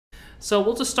So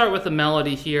we'll just start with the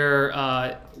melody here.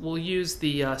 We'll use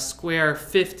the square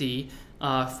 50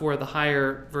 for the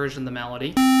higher version of the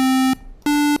melody.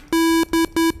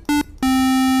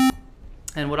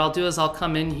 And what I'll do is I'll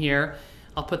come in here,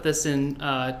 I'll put this in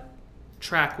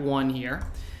track 1 here,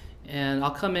 and I'll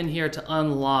come in here to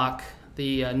unlock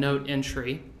the note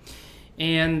entry.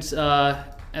 And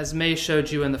as May showed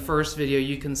you in the first video,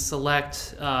 you can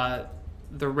select the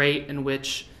rate in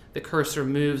which the cursor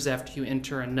moves after you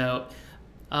enter a note.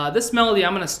 This melody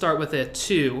I'm going to start with a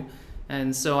 2,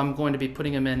 and so I'm going to be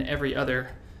putting them in every other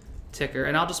ticker,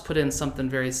 and I'll just put in something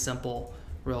very simple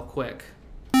real quick.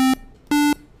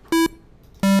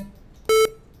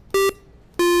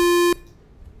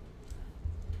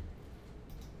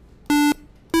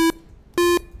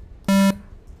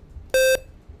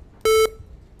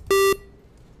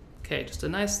 Okay, just a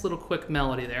nice little quick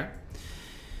melody there.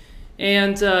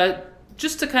 And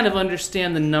just to kind of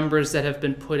understand the numbers that have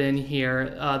been put in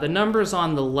here, the numbers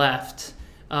on the left,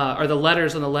 or the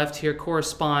letters on the left here,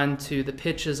 correspond to the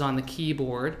pitches on the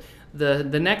keyboard. The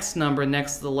next number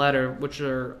next to the letter, which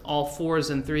are all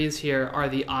 4s and 3s here, are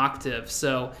the octaves.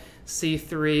 So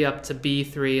C3 up to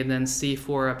B3 and then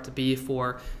C4 up to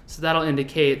B4. So that'll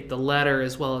indicate the letter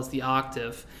as well as the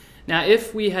octave. Now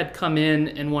if we had come in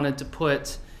and wanted to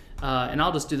put, and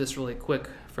I'll just do this really quick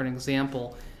for an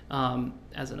example,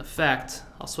 as an effect,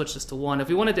 I'll switch this to 1. If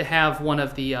we wanted to have one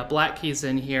of the black keys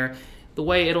in here, the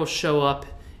way it'll show up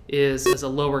is as a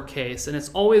lowercase, and it's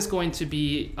always going to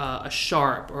be a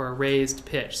sharp or a raised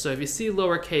pitch. So if you see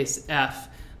lowercase f,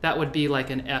 that would be like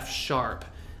an F sharp.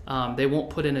 They won't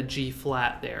put in a G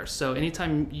flat there. So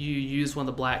anytime you use one of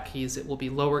the black keys, it will be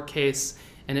lowercase,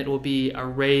 and it will be a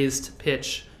raised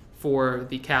pitch for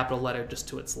the capital letter just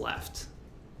to its left.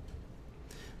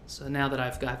 So now that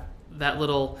I've got that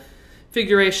little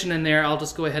figuration in there, I'll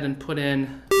just go ahead and put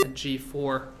in a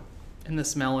G4 in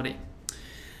this melody.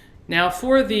 Now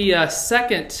for the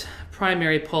second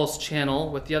primary pulse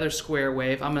channel with the other square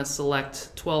wave, I'm going to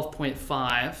select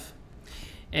 12.5.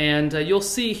 And you'll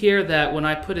see here that when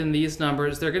I put in these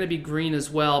numbers, they're going to be green as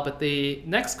well, but the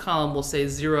next column will say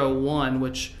 0, 1,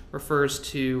 which refers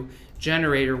to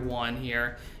generator 1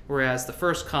 here, whereas the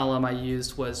first column I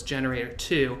used was generator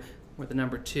 2, where the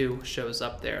number 2 shows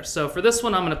up there. So for this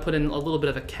one, I'm going to put in a little bit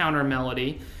of a counter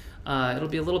melody. It'll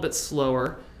be a little bit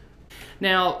slower.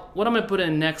 Now, what I'm going to put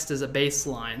in next is a bass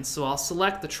line. So I'll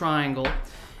select the triangle,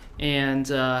 and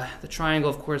the triangle,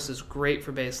 of course, is great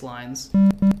for bass lines.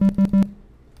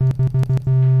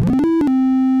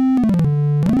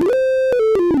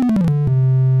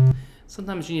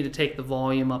 Sometimes you need to take the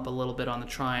volume up a little bit on the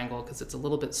triangle because it's a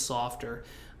little bit softer.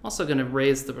 I'm also going to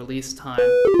raise the release time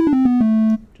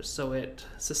just so it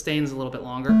sustains a little bit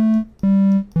longer.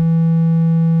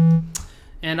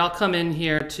 And I'll come in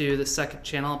here to the second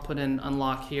channel, I'll put in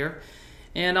unlock here,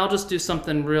 and I'll just do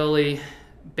something really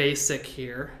basic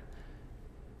here.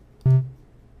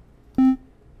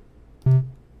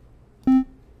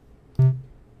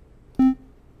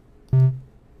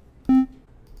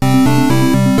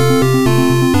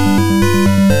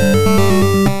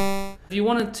 If you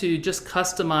wanted to just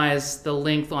customize the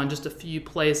length on just a few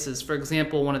places, for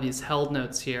example, one of these held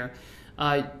notes here,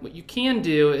 what you can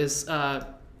do is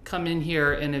come in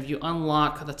here, and if you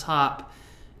unlock the top,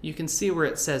 you can see where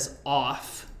it says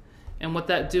off. And what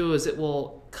that do is it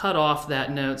will cut off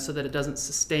that note so that it doesn't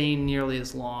sustain nearly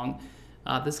as long.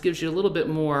 This gives you a little bit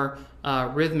more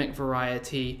rhythmic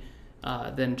variety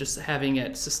than just having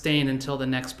it sustain until the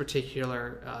next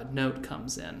particular note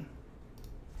comes in.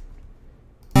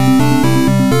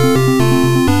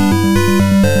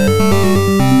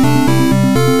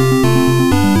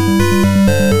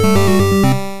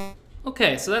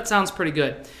 Okay, so that sounds pretty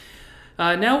good.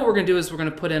 Now what we're going to do is we're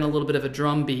going to put in a little bit of a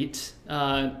drum beat,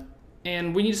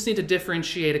 and we just need to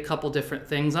differentiate a couple different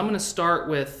things. I'm going to start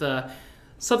with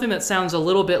something that sounds a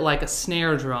little bit like a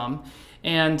snare drum,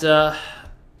 and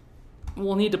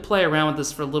we'll need to play around with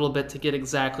this for a little bit to get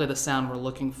exactly the sound we're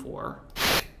looking for.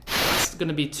 It's going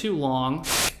to be too long.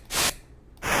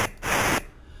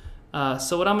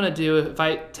 So what I'm going to do, if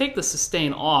I take the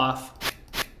sustain off,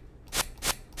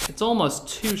 it's almost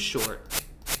too short.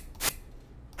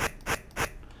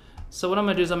 So what I'm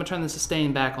going to do is I'm going to turn the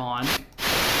sustain back on,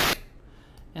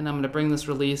 and I'm going to bring this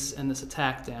release and this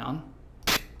attack down.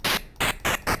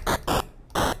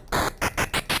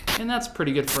 And that's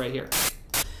pretty good for right here.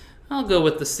 I'll go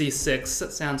with the C6.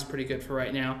 That sounds pretty good for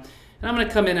right now. And I'm going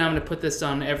to come in and I'm going to put this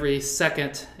on every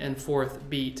second and fourth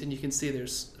beat, and you can see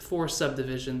there's 4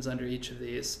 subdivisions under each of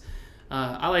these.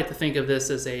 I like to think of this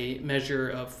as a measure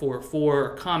of 4/4, or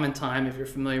common time, if you're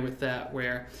familiar with that,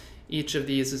 where each of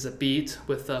these is a beat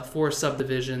with 4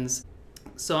 subdivisions.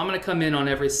 So I'm going to come in on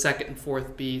every second and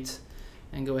fourth beat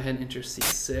and go ahead and enter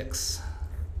C6.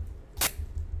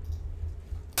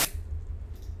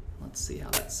 Let's see how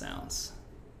that sounds.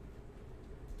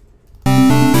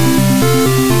 And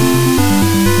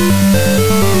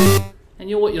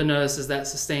what you'll notice is that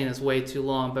sustain is way too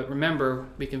long, but remember,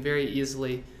 we can very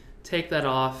easily take that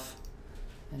off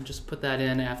and just put that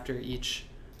in after each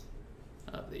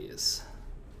of these.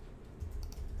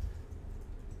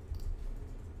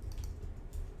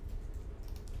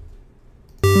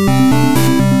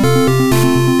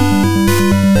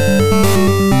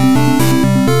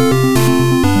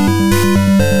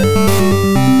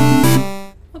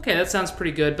 Okay, that sounds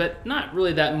pretty good, but not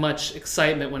really that much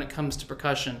excitement when it comes to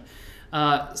percussion.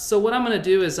 So what I'm going to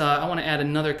do is I want to add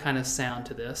another kind of sound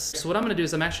to this. So what I'm going to do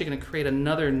is I'm actually going to create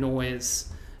another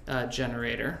noise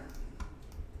generator.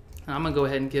 I'm going to go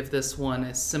ahead and give this one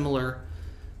a similar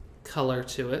color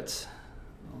to it.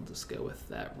 I'll just go with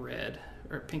that red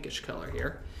or pinkish color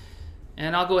here.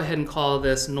 And I'll go ahead and call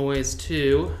this noise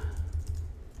 2.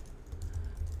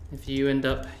 If you end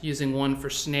up using one for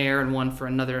snare and one for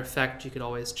another effect, you could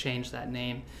always change that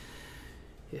name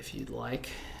if you'd like.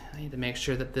 I need to make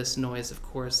sure that this noise, of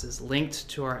course, is linked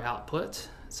to our output.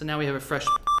 So now we have a fresh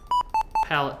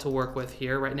palette to work with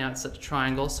here. Right now it's set to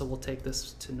triangle, so we'll take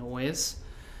this to noise.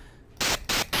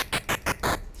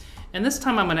 And this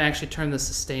time I'm going to actually turn the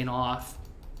sustain off.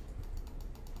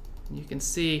 And you can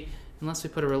see, unless we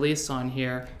put a release on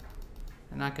here,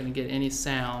 we're not going to get any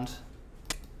sound.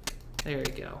 There you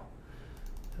go.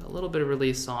 Put a little bit of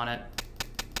release on it.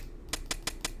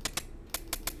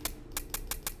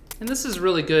 And this is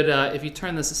really good if you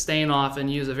turn the sustain off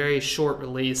and use a very short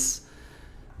release.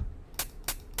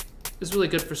 It's really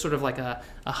good for sort of like a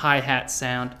hi-hat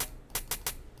sound.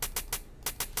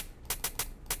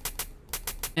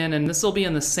 And this will be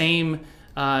in the same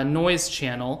noise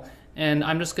channel. And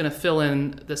I'm just going to fill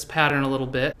in this pattern a little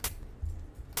bit.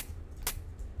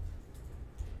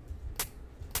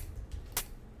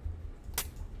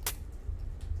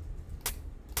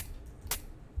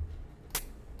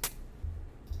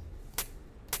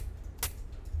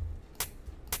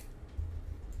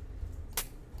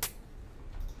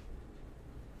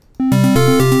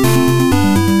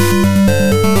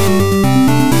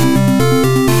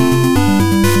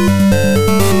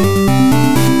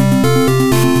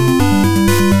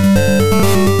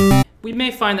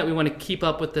 Find that we want to keep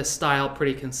up with this style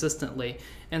pretty consistently,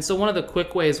 and so one of the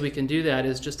quick ways we can do that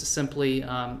is just to simply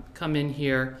come in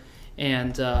here,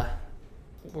 and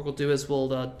what we'll do is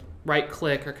we'll right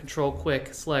click or control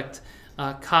click, select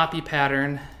copy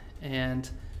pattern and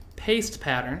paste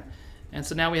pattern, and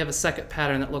so now we have a second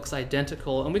pattern that looks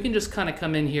identical, and we can just kind of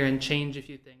come in here and change a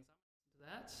few things.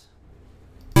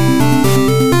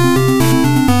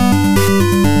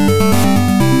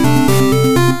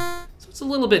 It's a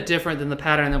little bit different than the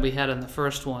pattern that we had in the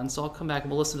first one, so I'll come back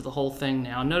and we'll listen to the whole thing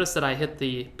now. Notice that I hit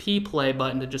the P play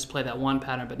button to just play that one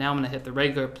pattern, but now I'm going to hit the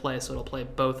regular play so it'll play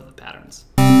both of the patterns.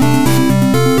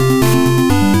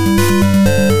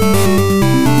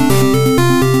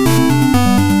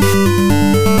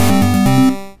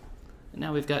 And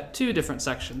now we've got two different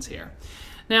sections here.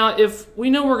 Now, if we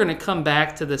know we're going to come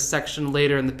back to this section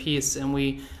later in the piece and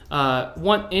we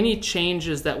want any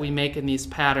changes that we make in these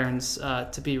patterns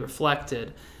to be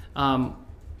reflected,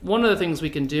 one of the things we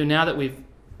can do now that we've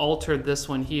altered this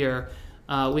one here,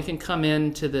 we can come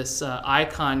into this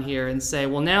icon here and say,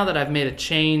 well, now that I've made a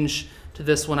change to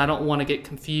this one, I don't want to get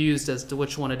confused as to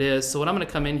which one it is. So what I'm going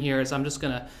to come in here is I'm just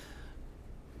going to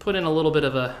put in a little bit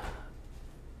of a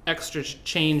extra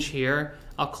change here.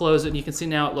 I'll close it, and you can see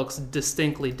now it looks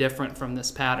distinctly different from this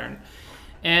pattern.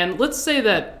 And let's say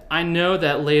that I know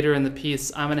that later in the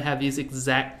piece I'm going to have these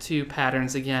exact two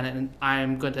patterns again, and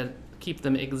I'm going to keep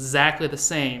them exactly the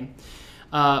same.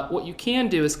 What you can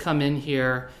do is come in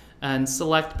here and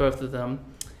select both of them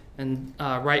and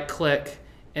right click,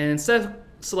 and instead of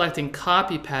selecting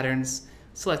copy patterns,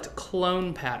 select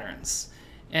clone patterns.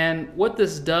 And what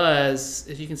this does,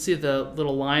 if you can see the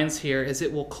little lines here, is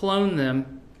it will clone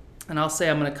them. And I'll say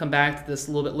I'm going to come back to this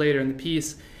a little bit later in the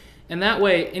piece. And that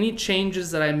way, any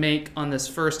changes that I make on this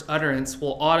first utterance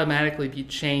will automatically be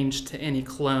changed to any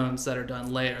clones that are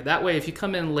done later. That way, if you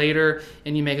come in later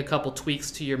and you make a couple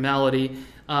tweaks to your melody,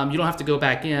 you don't have to go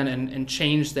back in and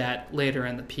change that later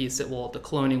in the piece. The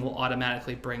cloning will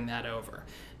automatically bring that over.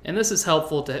 And this is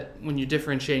helpful when you're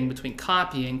differentiating between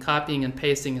copying. Copying and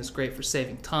pasting is great for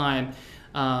saving time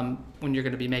when you're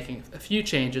going to be making a few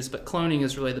changes, but cloning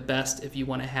is really the best if you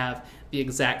want to have the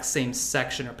exact same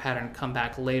section or pattern come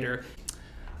back later.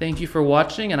 Thank you for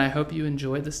watching, and I hope you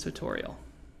enjoyed this tutorial.